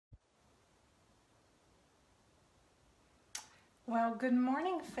Well, good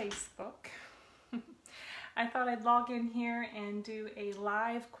morning, Facebook. I thought I'd log in here and do a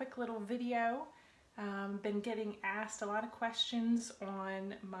live quick little video. Been getting asked a lot of questions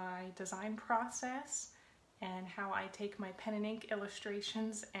on my design process and how I take my pen and ink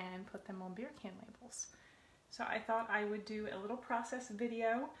illustrations and put them on beer can labels. So I thought I would do a little process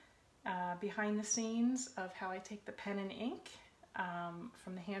video behind the scenes of how I take the pen and ink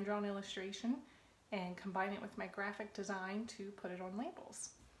from the hand-drawn illustration and combine it with my graphic design to put it on labels.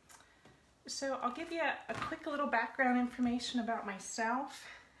 So I'll give you a quick little background information about myself.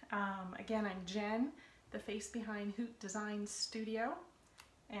 Again, I'm Jen, the face behind Hoot Design Studio,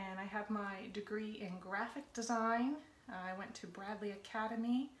 and I have my degree in graphic design. I went to Bradley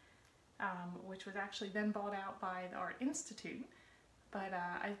Academy, which was actually then bought out by the Art Institute. But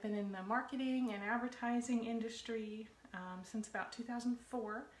I've been in the marketing and advertising industry since about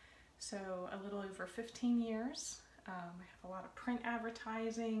 2004. So a little over 15 years. I have a lot of print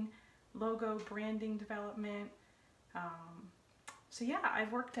advertising, logo branding development. So yeah,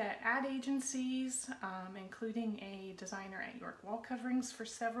 I've worked at ad agencies, including a designer at York Wall Coverings for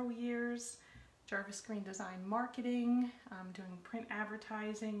several years, Jarvis Green Design Marketing, doing print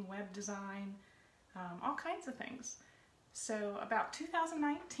advertising, web design, all kinds of things. So about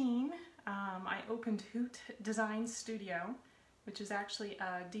 2019, I opened Hoot Design Studio, which is actually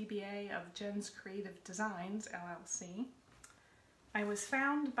a DBA of Jen's Creative Designs, LLC. I was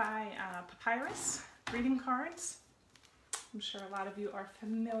found by Papyrus greeting cards. I'm sure a lot of you are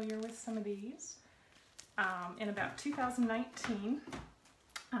familiar with some of these. In about 2019,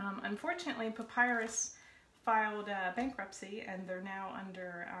 unfortunately, Papyrus filed bankruptcy, and they're now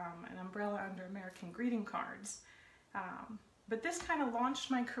under an umbrella under American Greeting Cards. But this kind of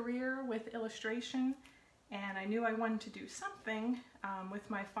launched my career with illustration, and I knew I wanted to do something with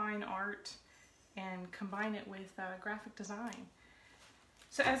my fine art and combine it with graphic design.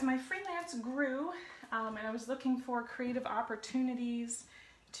 So as my freelance grew and I was looking for creative opportunities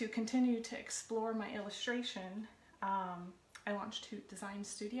to continue to explore my illustration, I launched Hoot Design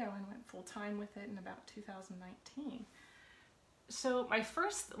Studio and went full-time with it in about 2019. So my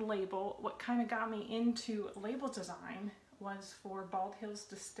first label, what kind of got me into label design, was for Bald Hills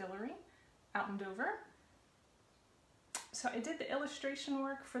Distillery out in Dover. So I did the illustration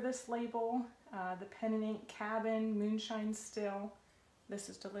work for this label, the pen and ink cabin, moonshine still. This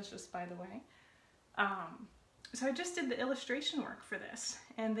is delicious, by the way. So I just did the illustration work for this,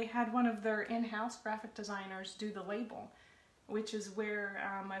 and they had one of their in-house graphic designers do the label, which is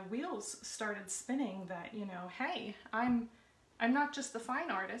where my wheels started spinning that, you know, hey, I'm not just the fine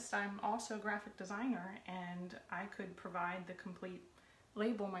artist, I'm also a graphic designer, and I could provide the complete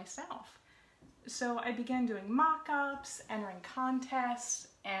label myself. So I began doing mock-ups, entering contests,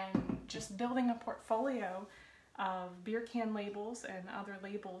 and just building a portfolio of beer can labels and other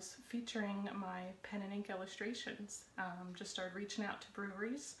labels featuring my pen and ink illustrations. Just started reaching out to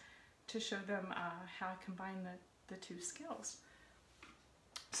breweries to show them how I combine the two skills.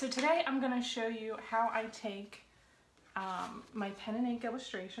 So today I'm going to show you how I take my pen and ink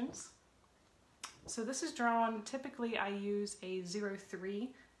illustrations. So this is drawn, typically I use a 03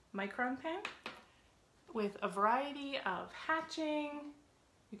 micron pen with a variety of hatching.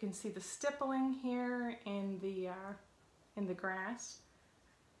 You can see the stippling here in the grass.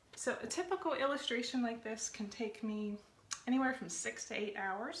 So a typical illustration like this can take me anywhere from 6 to 8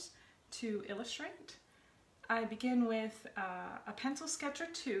 hours to illustrate. I begin with a pencil sketch or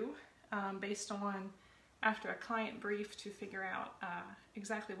two based on after a client brief to figure out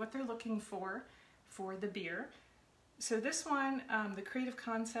exactly what they're looking for the beer. So this one, the creative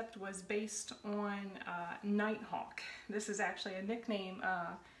concept was based on Nighthawk. This is actually a nickname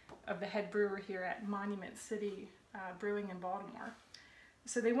of the head brewer here at Monument City Brewing in Baltimore.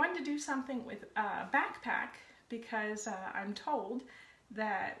 So they wanted to do something with a backpack because I'm told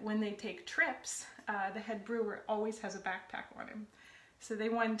that when they take trips, the head brewer always has a backpack on him. So they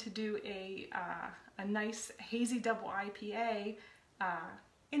wanted to do a nice hazy double IPA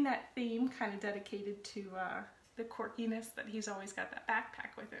in that theme, kind of dedicated to the quirkiness that he's always got that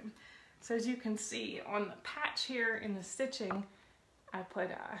backpack with him. So as you can see on the patch here in the stitching, I put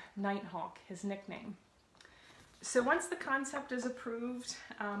Nighthawk, his nickname. So once the concept is approved,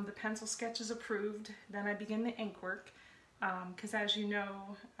 the pencil sketch is approved, then I begin the ink work, because as you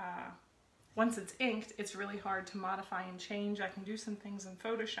know, once it's inked, it's really hard to modify and change. I can do some things in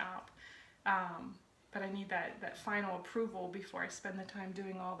Photoshop, but I need that final approval before I spend the time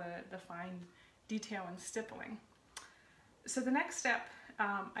doing all the fine detail and stippling. So the next step,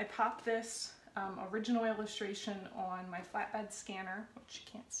 I pop this original illustration on my flatbed scanner, which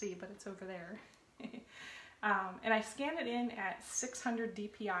you can't see, but it's over there. And I scan it in at 600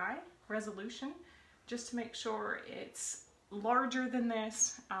 DPI resolution just to make sure it's larger than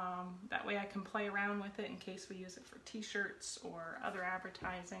this. That way I can play around with it in case we use it for t-shirts or other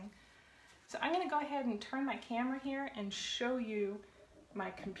advertising. So I'm going to go ahead and turn my camera here and show you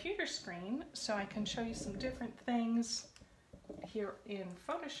my computer screen so I can show you some different things here in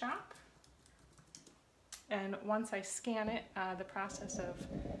Photoshop. And once I scan it, the process of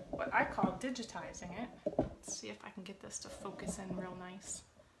what I call digitizing it. Let's see if I can get this to focus in real nice.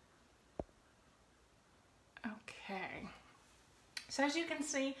 Okay. So as you can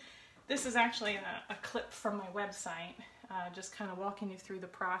see, this is actually a clip from my website, just kind of walking you through the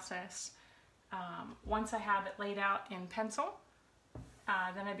process. Once I have it laid out in pencil,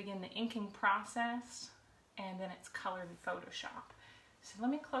 then I begin the inking process, and then it's colored in Photoshop. So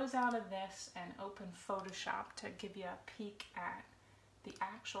let me close out of this and open Photoshop to give you a peek at the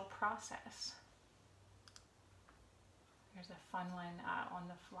actual process. Here's a fun one on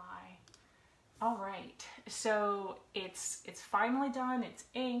the fly. All right, so it's finally done, it's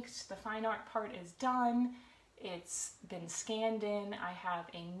inked, the fine art part is done, it's been scanned in. I have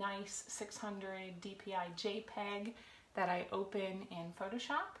a nice 600 DPI JPEG that I open in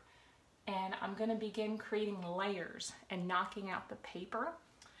Photoshop, and I'm going to begin creating layers and knocking out the paper.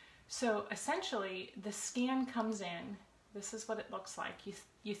 So essentially the scan comes in, this is what it looks like.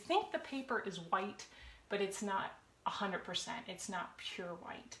 You think the paper is white, but it's not 100%, it's not pure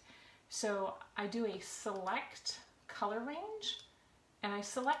white. So I do a select color range, and I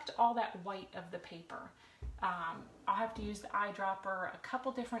select all that white of the paper. I'll have to use the eyedropper a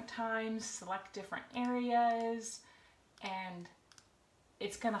couple different times, select different areas, and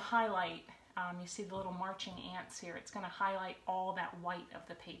it's going to highlight, you see the little marching ants here, it's going to highlight all that white of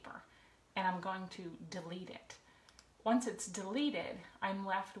the paper, and I'm going to delete it. Once it's deleted, I'm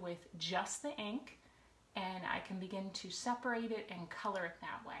left with just the ink, and I can begin to separate it and color it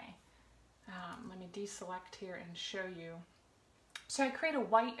that way. Let me deselect here and show you. So I create a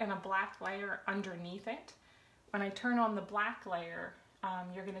white and a black layer underneath it. When I turn on the black layer,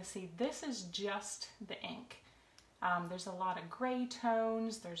 you're going to see this is just the ink. There's a lot of gray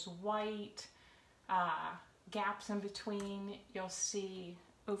tones, there's white, gaps in between. You'll see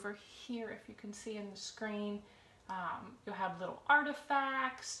over here, if you can see in the screen, you'll have little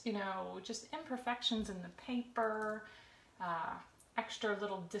artifacts, you know, just imperfections in the paper, extra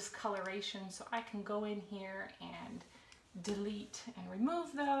little discoloration, so I can go in here and delete and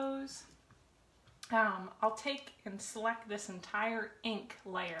remove those. I'll take and select this entire ink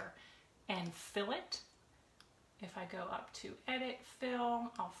layer and fill it. If I go up to Edit,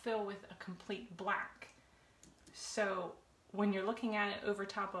 Fill, I'll fill with a complete black. So when you're looking at it over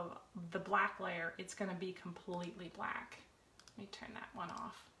top of the black layer, it's going to be completely black. Let me turn that one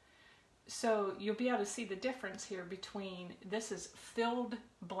off. So you'll be able to see the difference here between this is filled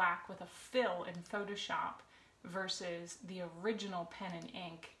black with a fill in Photoshop versus the original pen and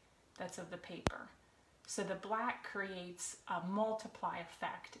ink that's of the paper. So the black creates a multiply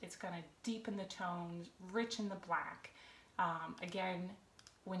effect. It's going to deepen the tones, rich in the black. Again,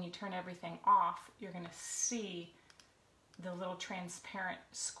 when you turn everything off, you're going to see the little transparent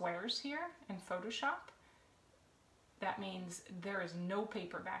squares here in Photoshop. That means there is no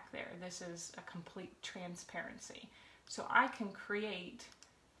paper back there. This is a complete transparency. So I can create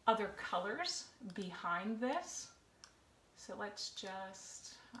other colors behind this. So let's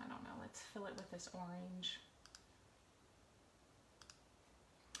just, I don't know, let's fill it with this orange.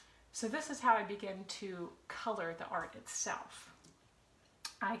 So this is how I begin to color the art itself.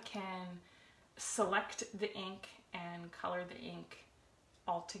 I can select the ink and color the ink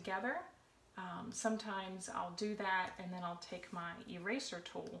all together. Sometimes I'll do that, and then I'll take my eraser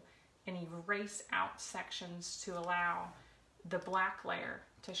tool and erase out sections to allow the black layer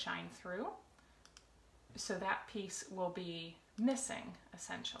to shine through. So that piece will be missing,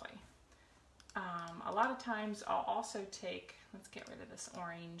 essentially. A lot of times I'll also take, let's get rid of this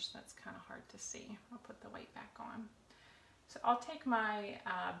orange, that's kind of hard to see. I'll put the white back on. So I'll take my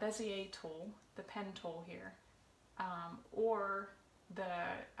Bezier tool, the pen tool here, or the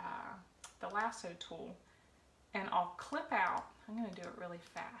lasso tool, and I'll clip out. I'm going to do it really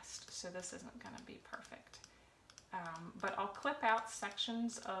fast, so this isn't going to be perfect. But I'll clip out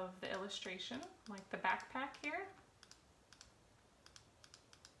sections of the illustration, like the backpack here.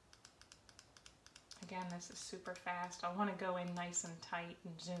 Again, this is super fast. I want to go in nice and tight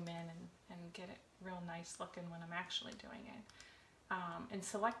and zoom in and get it real nice looking when I'm actually doing it. And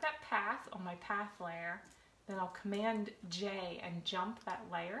select that path on my path layer. Then I'll Command J and jump that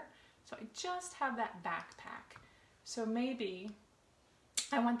layer. So I just have that backpack. So maybe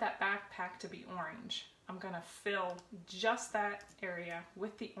I want that backpack to be orange. I'm going to fill just that area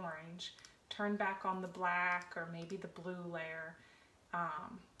with the orange, turn back on the black or maybe the blue layer.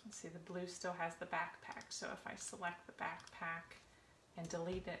 Let's see, the blue still has the backpack, so if I select the backpack and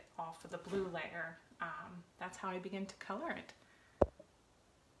delete it off of the blue layer, that's how I begin to color it.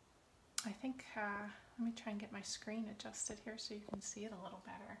 I think, let me try and get my screen adjusted here so you can see it a little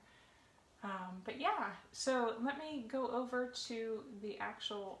better. But yeah, so let me go over to the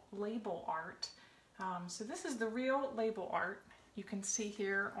actual label art. So this is the real label art you can see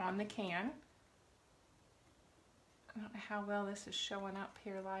here on the can. I don't know how well this is showing up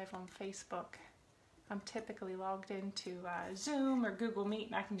here live on Facebook. I'm typically logged into Zoom or Google Meet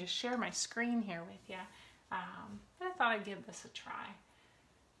and I can just share my screen here with you. But I thought I'd give this a try.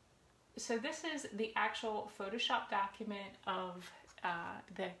 So this is the actual Photoshop document of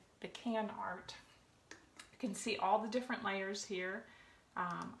the can art. You can see all the different layers here.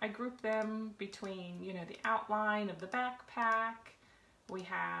 I group them between, you know, the outline of the backpack. We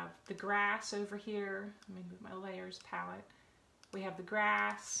have the grass over here. Let me move my layers palette. We have the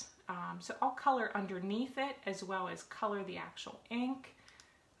grass. So I'll color underneath it as well as color the actual ink.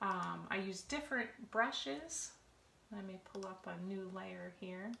 I use different brushes. Let me pull up a new layer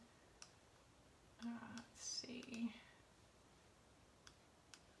here. Let's see.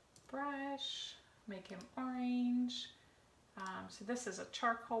 Brush, make him orange. So this is a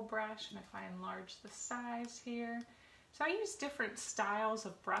charcoal brush, and if I enlarge the size here. So I use different styles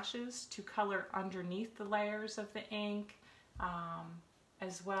of brushes to color underneath the layers of the ink,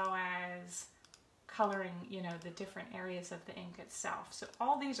 as well as coloring, you know, the different areas of the ink itself. So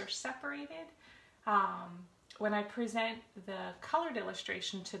all these are separated. When I present the colored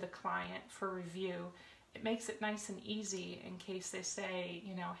illustration to the client for review, it makes it nice and easy in case they say,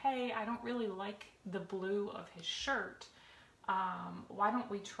 you know, hey, I don't really like the blue of his shirt. Why don't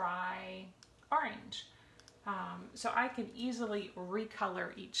we try orange? So I can easily recolor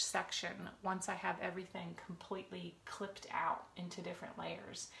each section once I have everything completely clipped out into different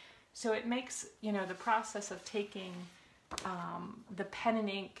layers. So it makes, you know, the process of taking the pen and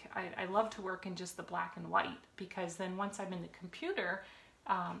ink, I love to work in just the black and white, because then once I'm in the computer,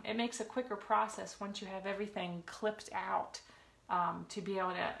 it makes a quicker process once you have everything clipped out, to be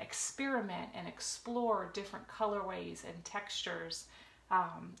able to experiment and explore different colorways and textures.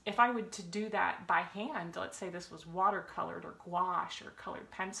 If I would to do that by hand, let's say this was watercolored or gouache or colored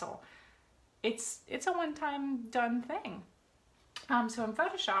pencil, it's a one-time done thing. So in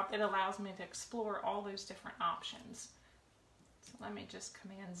Photoshop, it allows me to explore all those different options. So let me just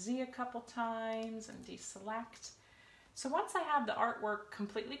Command Z a couple times and deselect. So once I have the artwork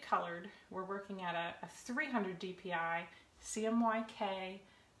completely colored, we're working at a 300 DPI CMYK.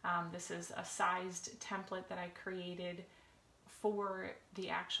 This is a sized template that I created for the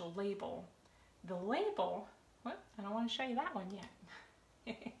actual label. The label, what? I don't want to show you that one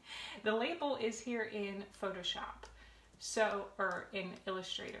yet. The label is here in Photoshop, so, or in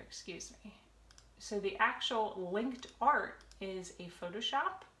Illustrator, excuse me. So the actual linked art is a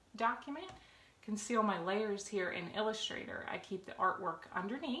Photoshop document. You can see all my layers here in Illustrator. I keep the artwork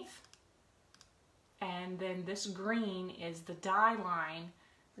underneath, and then this green is the die line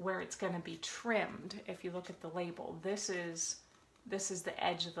where it's going to be trimmed. If you look at the label, this is the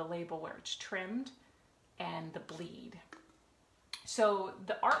edge of the label where it's trimmed, and the bleed. So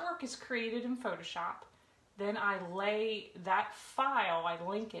the artwork is created in Photoshop. Then I lay that file, I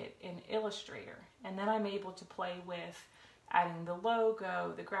link it in Illustrator, and then I'm able to play with adding the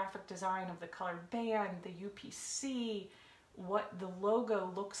logo, the graphic design of the colored band, the UPC, what the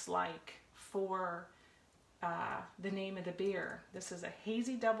logo looks like for the name of the beer. This is a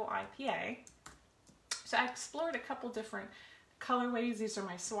hazy double IPA. So I explored a couple different colorways. These are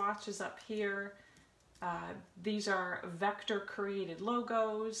my swatches up here. These are vector created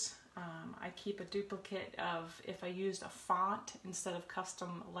logos. I keep a duplicate of, if I used a font instead of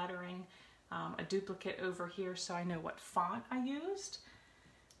custom lettering, a duplicate over here so I know what font I used.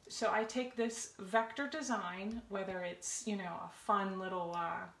 So I take this vector design, whether it's, you know, a fun little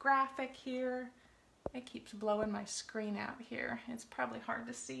graphic here. It keeps blowing my screen out here. It's probably hard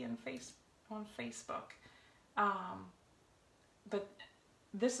to see on Facebook. But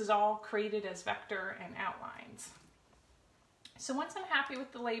this is all created as vector and outlines. So once I'm happy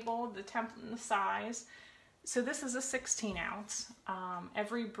with the label, the template, and the size, so this is a 16 ounce.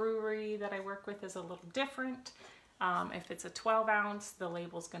 Every brewery that I work with is a little different. If it's a 12 ounce, the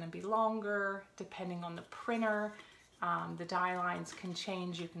label's going to be longer depending on the printer. The die lines can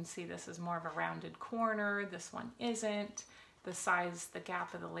change. You can see this is more of a rounded corner. This one isn't. The size, the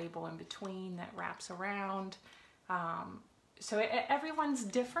gap of the label in between that wraps around. So everyone's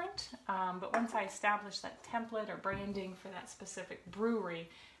different, but once I establish that template or branding for that specific brewery,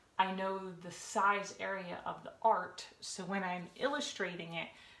 I know the size area of the art. So when I'm illustrating it,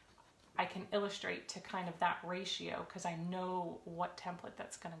 I can illustrate to kind of that ratio because I know what template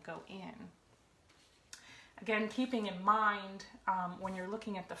that's going to go in. Again, keeping in mind when you're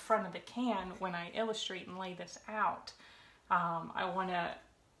looking at the front of the can, when I illustrate and lay this out, I want to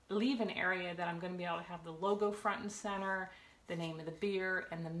leave an area that I'm going to be able to have the logo front and center, the name of the beer,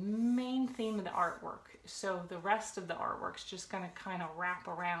 and the main theme of the artwork. So the rest of the artwork's just going to kind of wrap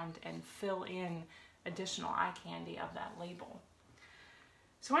around and fill in additional eye candy of that label.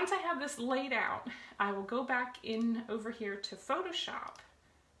 So once I have this laid out, I will go back in over here to Photoshop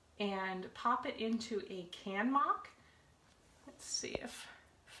and pop it into a can mock. Let's see if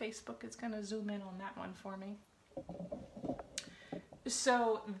Facebook is going to zoom in on that one for me.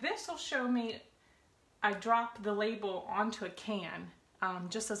 So this will show me, I drop the label onto a can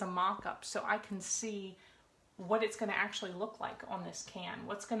just as a mock-up so I can see what it's going to actually look like on this can,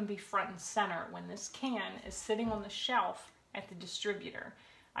 what's going to be front and center when this can is sitting on the shelf at the distributor.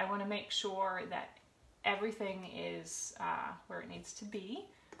 I want to make sure that everything is where it needs to be.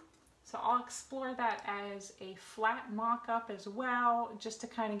 So I'll explore that as a flat mock-up as well, just to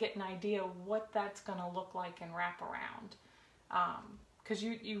kind of get an idea of what that's going to look like and wrap around. Because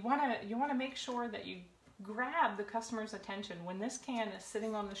you want to make sure that you grab the customer's attention when this can is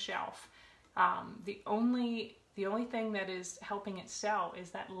sitting on the shelf. The only thing that is helping it sell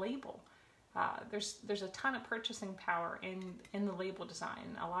is that label. There's a ton of purchasing power in the label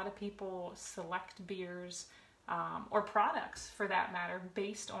design. A lot of people select beers or products for that matter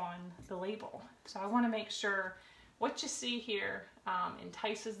based on the label. So I want to make sure what you see here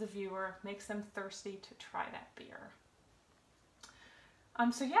entices the viewer, makes them thirsty to try that beer.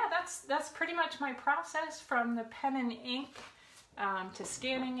 So yeah, that's pretty much my process from the pen and ink to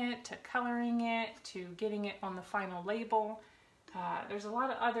scanning it, to coloring it, to getting it on the final label. There's a lot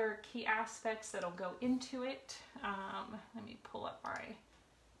of other key aspects that'll go into it. Let me pull up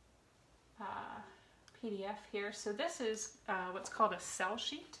my PDF here. So this is what's called a sell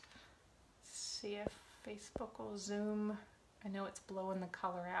sheet. Let's see if Facebook will zoom. I know it's blowing the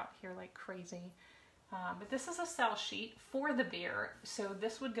color out here like crazy. But this is a sell sheet for the beer. So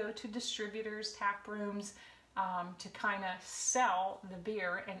this would go to distributors, tap rooms, to kind of sell the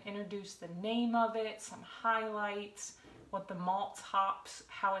beer and introduce the name of it, some highlights, what the malts, hops,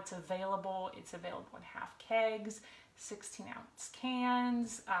 how it's available. It's available in half kegs, 16-ounce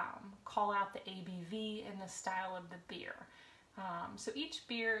cans, call out the ABV and the style of the beer. So each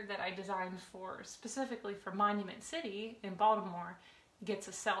beer that I designed for, specifically for Monument City in Baltimore, gets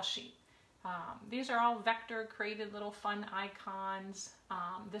a sell sheet. These are all vector created little fun icons.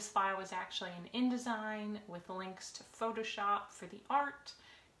 This file is actually an InDesign with links to Photoshop for the art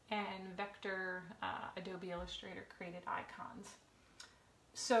and vector Adobe Illustrator created icons.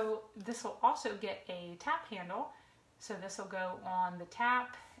 So this will also get a tap handle. So this will go on the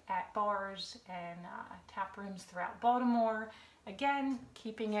tap at bars and tap rooms throughout Baltimore. Again,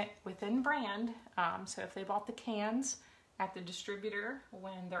 keeping it within brand. So if they bought the cans at the distributor,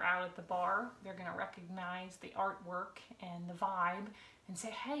 when they're out at the bar, they're going to recognize the artwork and the vibe and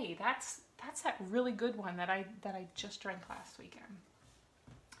say, hey, that's that really good one that I just drank last weekend.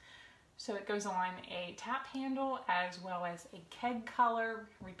 So it goes on a tap handle as well as a keg color,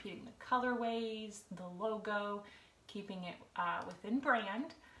 repeating the colorways, the logo, keeping it within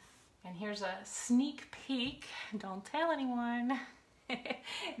brand. And here's a sneak peek, don't tell anyone,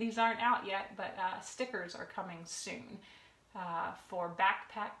 these aren't out yet, but stickers are coming soon. For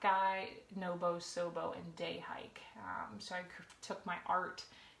Backpack Guy, Nobo, Sobo, and Day Hike. So I took my art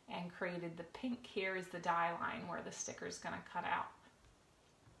and created the pink here is the die line where the sticker is going to cut out.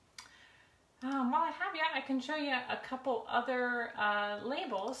 While I have you, I can show you a couple other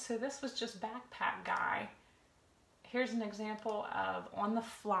labels. So this was just Backpack Guy. Here's an example of On the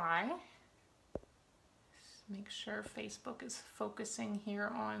Fly. Just make sure Facebook is focusing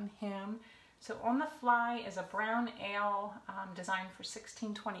here on him. So On the Fly is a brown ale designed for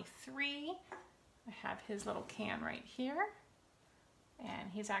 1623. I have his little can right here.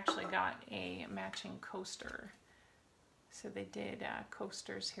 And he's actually got a matching coaster. So they did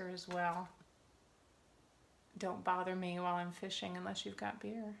coasters here as well. Don't bother me while I'm fishing unless you've got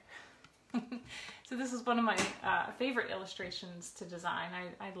beer. So this is one of my favorite illustrations to design.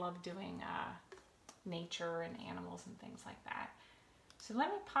 I love doing nature and animals and things like that. So let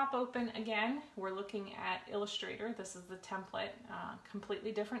me pop open again. We're looking at Illustrator. This is the template,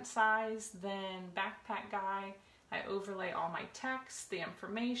 completely different size than Backpack Guy. I overlay all my text, the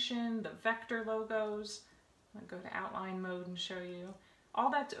information, the vector logos. I'll go to outline mode and show you. All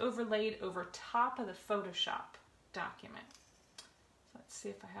that's overlaid over top of the Photoshop document. So let's see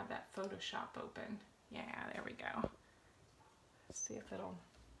if I have that Photoshop open. Yeah, there we go. Let's see if it'll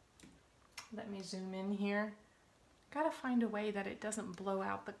let me zoom in here. Gotta find a way that it doesn't blow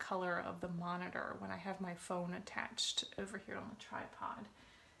out the color of the monitor when I have my phone attached over here on the tripod.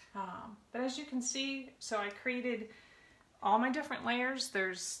 But as you can see, so I created all my different layers.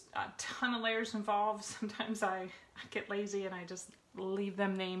 There's a ton of layers involved. Sometimes I get lazy and I just leave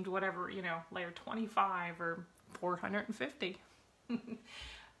them named whatever, you know, layer 25 or 450.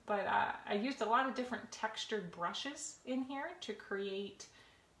 But I used a lot of different textured brushes in here to create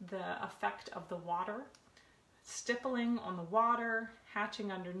the effect of the water. Stippling on the water,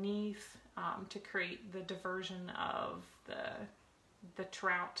 hatching underneath to create the diversion of the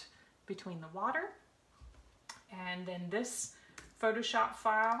trout between the water. And then this Photoshop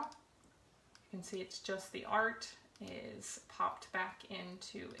file, you can see it's just the art, is popped back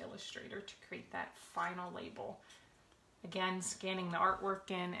into Illustrator to create that final label. Again, scanning the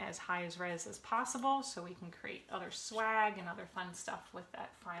artwork in as high res as possible so we can create other swag and other fun stuff with that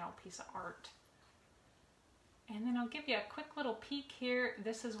final piece of art. And then I'll give you a quick little peek here.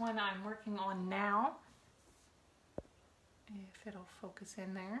 This is one I'm working on now, if it'll focus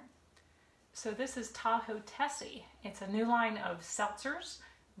in there. So this is Tahoe Tessie. It's a new line of seltzers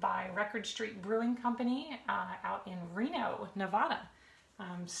by Record Street Brewing Company out in Reno, Nevada.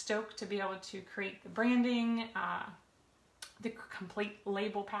 I'm stoked to be able to create the branding, the complete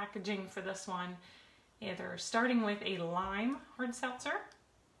label packaging for this one, either starting with a lime hard seltzer.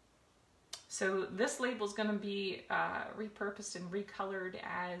 So this label is going to be repurposed and recolored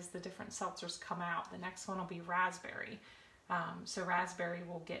as the different seltzers come out. The next one will be raspberry. So raspberry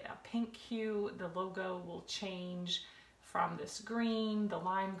will get a pink hue. The logo will change from this green. The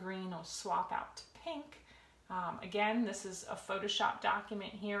lime green will swap out to pink. Again, this is a Photoshop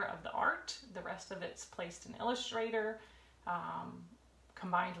document here of the art. The rest of it's placed in Illustrator,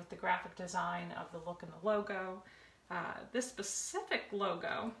 combined with the graphic design of the look and the logo. This specific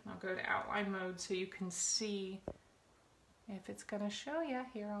logo, I'll go to outline mode so you can see if it's going to show you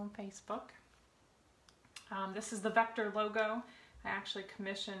here on Facebook. This is the Vector logo. I actually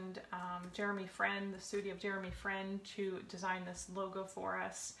commissioned Jeremy Friend, the studio of Jeremy Friend, to design this logo for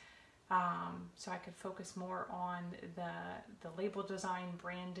us so I could focus more on the label design,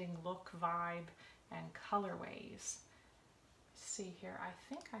 branding, look, vibe, and colorways. See here, I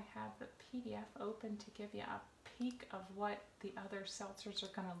think I have the PDF open to give you a peek of what the other seltzers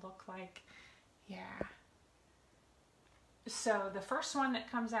are going to look like. Yeah. So the first one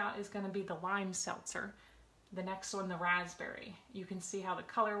that comes out is going to be the lime seltzer. The next one, the raspberry. You can see how the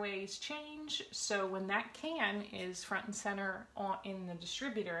colorways change. So when that can is front and center in the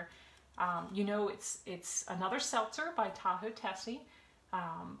distributor, you know it's another seltzer by Tahoe Tessie.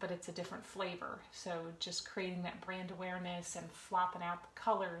 But it's a different flavor. So just creating that brand awareness and flopping out the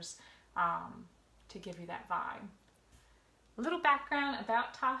colors to give you that vibe. A little background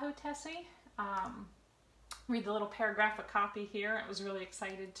about Tahoe Tessie. Read the little paragraph of copy here. I was really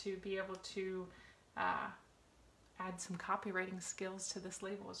excited to be able to add some copywriting skills to this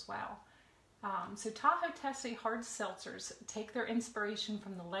label as well. So Tahoe Tessie hard seltzers take their inspiration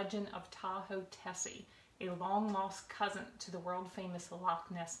from the legend of Tahoe Tessie, a long-lost cousin to the world-famous Loch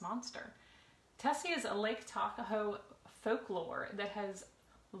Ness Monster. Tessie is a Lake Tahoe folklore that has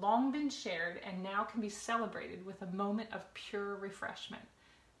long been shared and now can be celebrated with a moment of pure refreshment.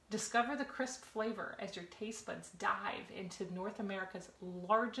 Discover the crisp flavor as your taste buds dive into North America's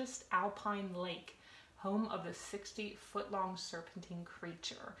largest alpine lake, home of the 60-foot-long serpentine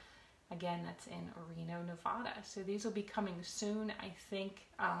creature. Again, that's in Reno, Nevada. So these will be coming soon. I think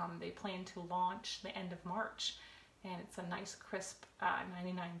they plan to launch the end of March. And it's a nice, crisp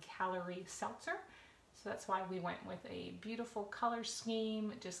 99-calorie seltzer. So that's why we went with a beautiful color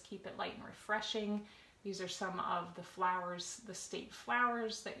scheme. Just keep it light and refreshing. These are some of the flowers, the state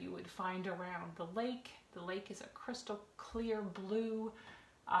flowers that you would find around the lake. The lake is a crystal clear blue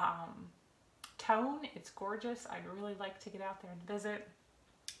tone. It's gorgeous. I'd really like to get out there and visit.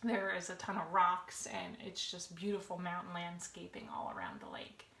 There is a ton of rocks and it's just beautiful mountain landscaping all around the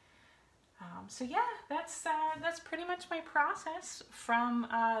lake. So yeah, that's pretty much my process from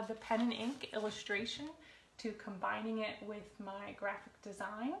the pen and ink illustration to combining it with my graphic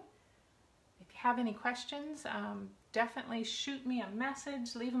design. If you have any questions, definitely shoot me a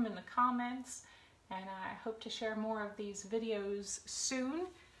message, leave them in the comments, and I hope to share more of these videos soon.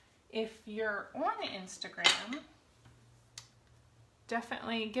 If you're on Instagram,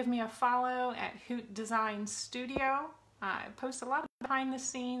 definitely give me a follow at Hoot Design Studio. I post a lot of behind the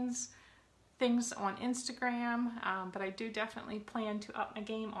scenes things on Instagram, but I do definitely plan to up my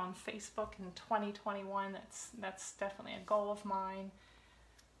game on Facebook in 2021. That's definitely a goal of mine.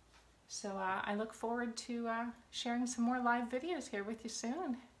 So I look forward to sharing some more live videos here with you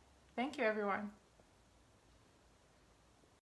soon. Thank you, everyone.